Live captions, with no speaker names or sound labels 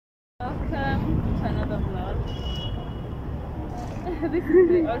This is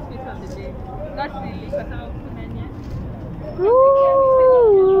the outfit of the day. Not really, but I'll put on it.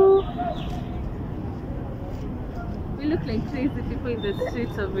 Ooh. We look like crazy people in the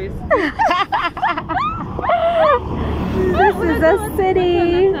streets of it. This is a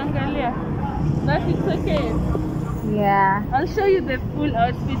city. But it's okay. Yeah. I'll show you the full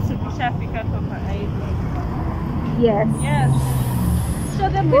outfit to Bishafika Kopa ID. Yes. Yes. Show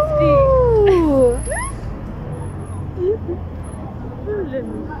them the Ooh. Let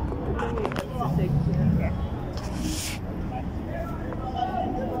me take care.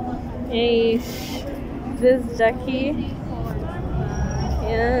 Hey, this is Jackie.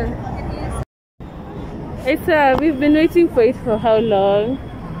 Yeah. It's we've been waiting for it for how long?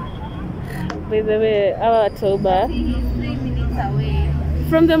 By the way, our October. 3 minutes away.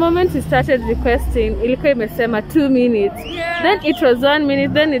 From the moment we started requesting, ilikuwa imesema 2 minutes. Yeah. Then it was 1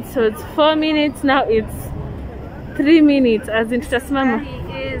 minute, then it was 4 minutes, now it's 3 minutes. As in tutasimama.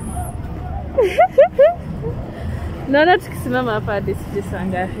 He is. Naona tukisimama hapa hadi sijui saa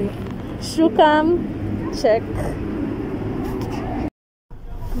ngapi. Shukam, check.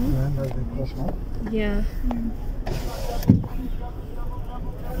 Yeah.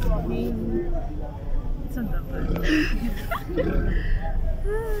 It's not that bad.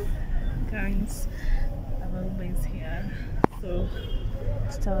 Guys, Abaruba is here. So,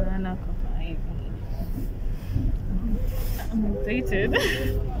 tutaonana kwa hivi. I'm excited.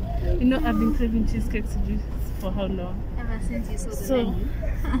 You know, I've been craving cheesecake for how long? Ever since you saw the So, menu.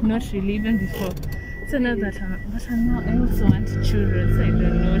 not really, even before. So now that but now I also want churros. I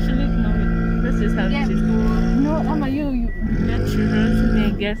don't know. Should it no? Let's just have cheesecake. No, Ama, you get churros,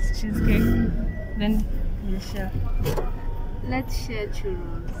 then get cheesecake, then we'll share. Let's share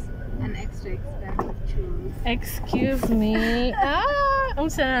churros. An extra expensive churros. Excuse me. I'm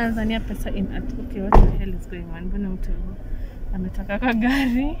saying Tanzania pesa in at. Okay, what the hell is going on? Mbona mtu ametaka kwa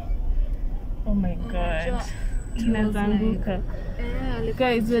gari? Oh my god. Tunazanguka. Yeah,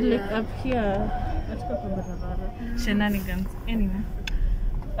 Guys, we're like up here. Let's go for barabara. Shenanigans. Anyway.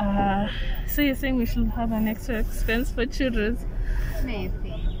 So you're saying we should have an extra expense for churros?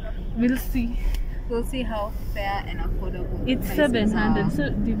 maybe. We'll see. We'll see how fair and affordable. It's the prices 700. are. So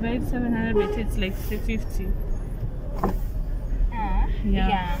divide 700 by 2, it's like 350.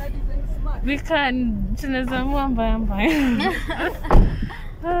 Yeah. We can. Tunazamua mbaya mbaya.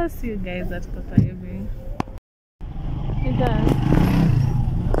 I'll see you guys at Kopa Evening. Hey guys.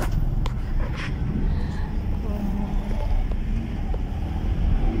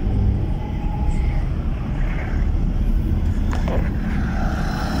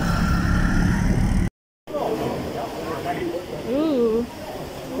 Ooh.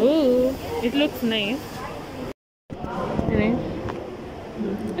 Ooh. It looks nice. Really?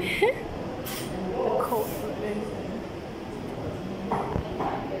 The coat.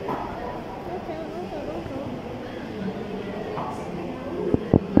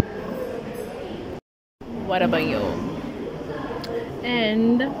 What about you?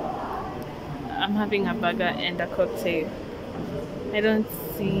 And I'm having a burger and a cocktail. I don't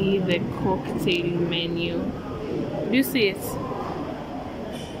see the cocktail menu. Do you see it?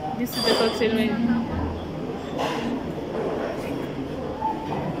 Do you see the cocktail menu?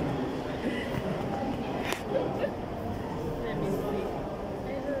 Let me see.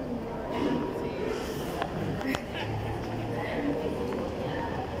 I don't see it.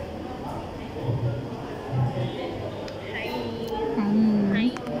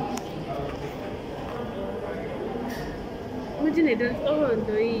 Imagine I don't. Oh, no,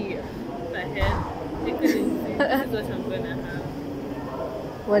 the hell. You couldn't see. This is what I'm gonna have.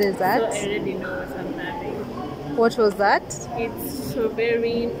 What is So that? I already know what I'm having. What was that? It's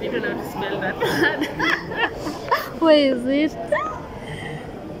strawberry. I don't know how to spell that. What is it?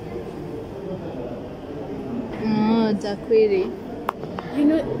 Oh, Dakwiri. You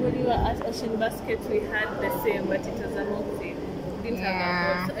know, when we were at Ocean Basket, we had the same, but it was a mocktail. We didn't have a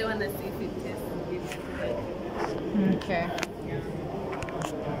box, so I want to see if it tastes good. Okay.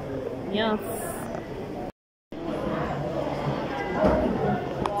 Yes.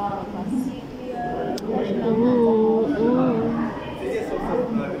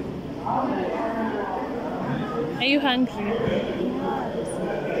 Are you hungry?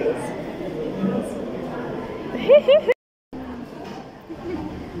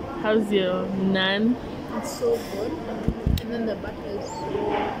 How's your naan? It's so good. And then the butter is so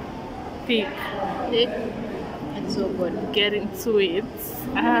Thick. thick. It's so good. Get into it.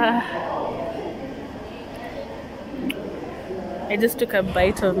 I just took a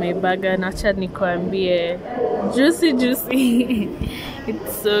bite of my burger. Nacha nikwambie. Juicy.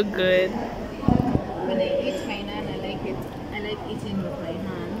 It's so good. When I eat my naan, I like eating with my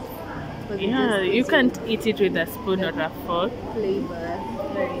hands. Because Yeah, you can't eat it with a spoon or a fork. Flavor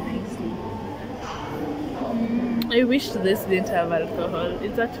very nicely. I wish this didn't have alcohol.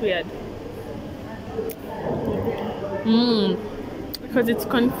 Is that weird? Because it's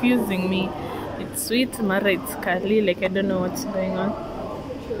confusing me. It's sweet, Mara, it's curly, like I don't know what's going on.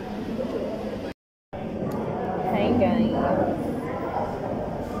 Hi guys.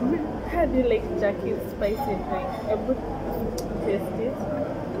 How do you like Jackie's spicy drink? I would taste it.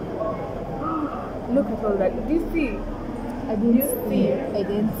 Look at all that. Do you see? I didn't see.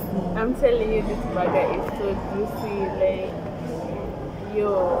 I'm telling you, this burger is so juicy. Like, yo.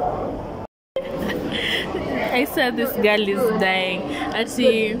 I saw this girl is dying.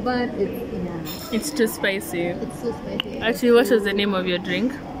 Actually, But it's too spicy. it's so spicy. Actually, what was the name of your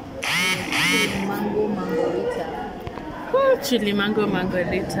drink? Mango margarita. Oh, chili mango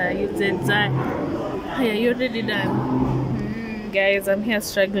margarita. You did that. Oh, yeah, you're already done. Guys, I'm here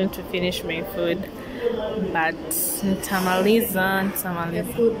struggling to finish my food. But Tamaliza. The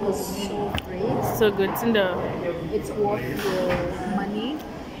food was so great. So good. It's worth your money.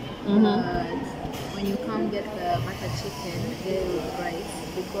 But when you come get the butter chicken, there with rice,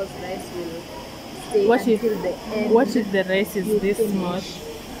 because rice will stay until the end. What if the rice is this finish. much?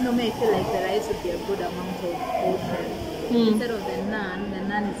 No, I feel like the rice would be a good amount of portion. Instead of the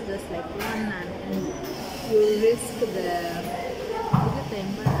naan is just like one naan, and you risk the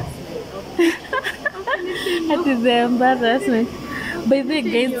embarrassment of That is the embarrassment. By the way,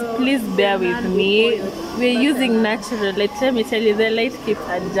 guys, please bear with me. We're using natural light. Let me tell you, the light keeps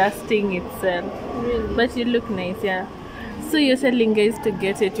adjusting itself. Really? But you look nice, yeah. So you're telling guys to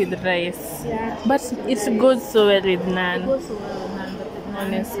get it with rice. Yeah. But it goes so well with It naan. goes so well with naan, but the naan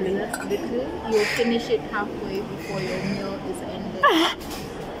Honestly. is just little. You finish it halfway before your meal is ended.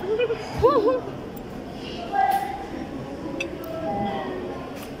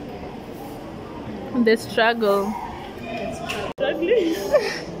 The struggle. Struggling.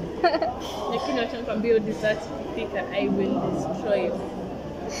 Lakini wacha nikwambie dessert ikifika, I will destroy it.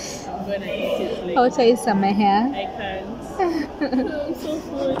 I'm gonna eat it later. Hautaisamehea. I can't. I'm so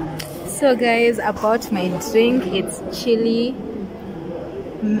full. So guys, about my drink, it's chili,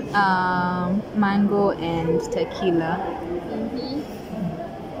 mango and tequila.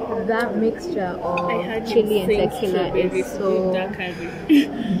 That mixture I of had chili and insane tequila strawberry is so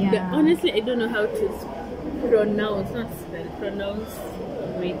yeah. Honestly, I don't know how to pronounce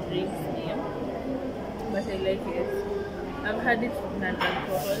my drink's name, but I like it. I've had it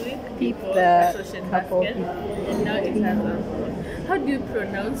non-alcoholic before, social basket, and now it has alcohol. How do you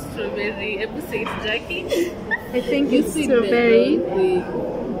pronounce strawberry? Ebu say it, Jackie. I think You it's see strawberry.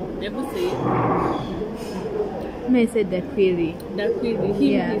 Ebu say it. I said the query. Dakwiri.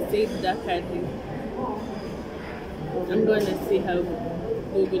 He said Dakari. I'm gonna see how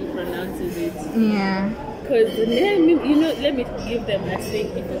Google pronounces it. Yeah. Because let me give them a trick.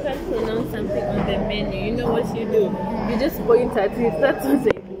 If you can't pronounce something on the menu, you know what you do? You just point at it. That's what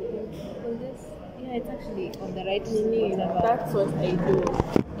I do. Yeah, it's actually on the right Meaning, that's what I do.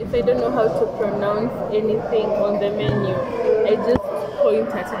 If I don't know how to pronounce anything on the menu, I just point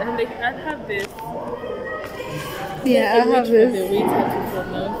at it. I'm like, I'll have this. Yeah, I I have wait for the this. waiter to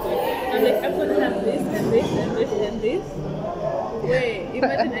pronounce it. I'm like, I'm gonna have this and this and this and this. Wait,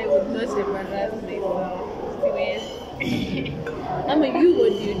 imagine I would not embarrass myself. Ama, what do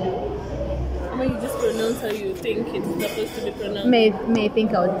you do? Ama, you just pronounce how you think it's supposed to be pronounced. May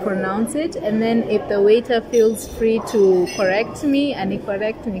think I would pronounce it, and then if the waiter feels free to correct me, and he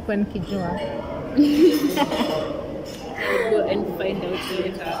correct me, kwa nikijua. I'll go and find out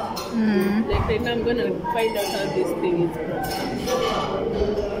later. Like right now, I'm gonna find out how this thing is pronounced.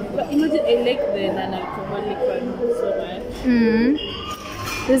 But imagine I like the non-alcoholic one so much.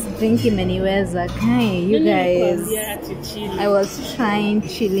 This drink imeniweza. Hey, you guys. I was trying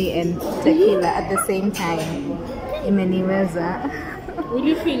chili and tequila at the same time. Imeniweza. Will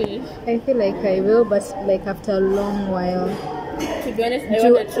you finish? I feel like I will, but like after a long while. To be honest, I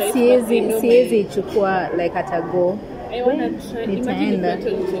want to try siezi chukua like at a go. I want to try. Imagine the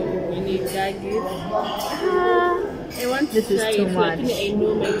bottle when you drag it. I want to This try is too it. much. I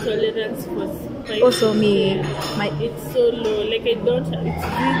know my tolerance for spicy. Also me, it's so low. Like it's zero.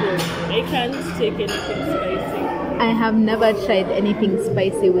 I can't take anything spicy. I have never tried anything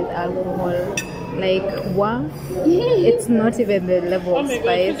spicy with alcohol. Like what? It's not even the level of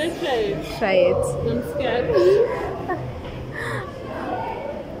spice. God, should I Try it. I'm scared.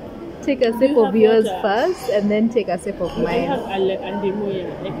 Take a sip of yours first, and then take a sip of I mine. have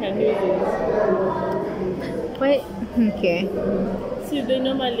Andemoya. I can use it. Wait. Okay. See, they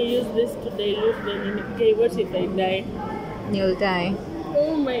normally use this to dilute the okay, what if I die? you'll die.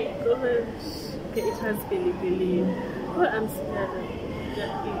 Oh my gosh. Okay, it has Billy. Oh, I'm scared of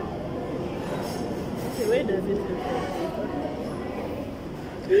Jackie. Okay, where does it look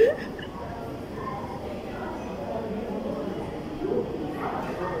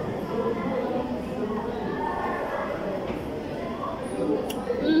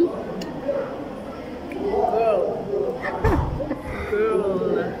Girl.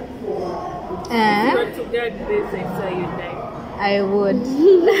 Not to get this until you die. I would.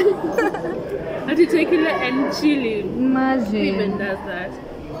 How to take it and chili. Imagine. Who even does that?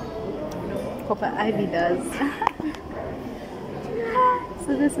 Copper Ivy does.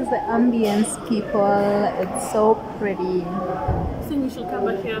 So this is the ambience, people. It's so pretty. I think we should come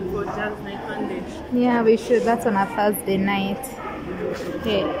back here for jazz night one day. Yeah, we should. That's on a Thursday night.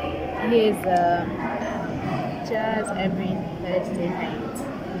 Here's jazz every Thursday night.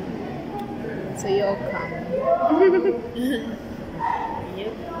 So you'll come.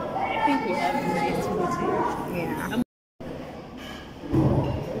 Yep. I think we have a nice meeting. Yeah.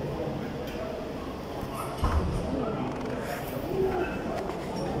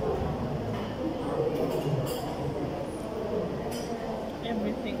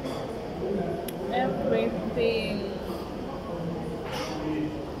 Everything.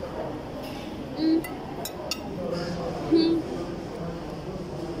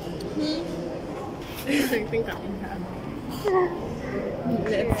 I think I'm in her.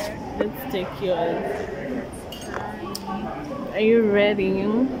 Let's take yours. Are you ready?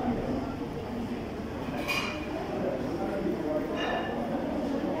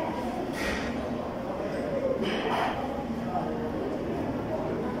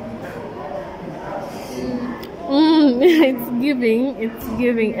 It's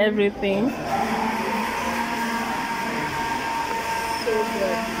giving everything. So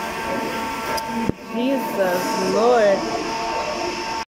good. Jesus Lord.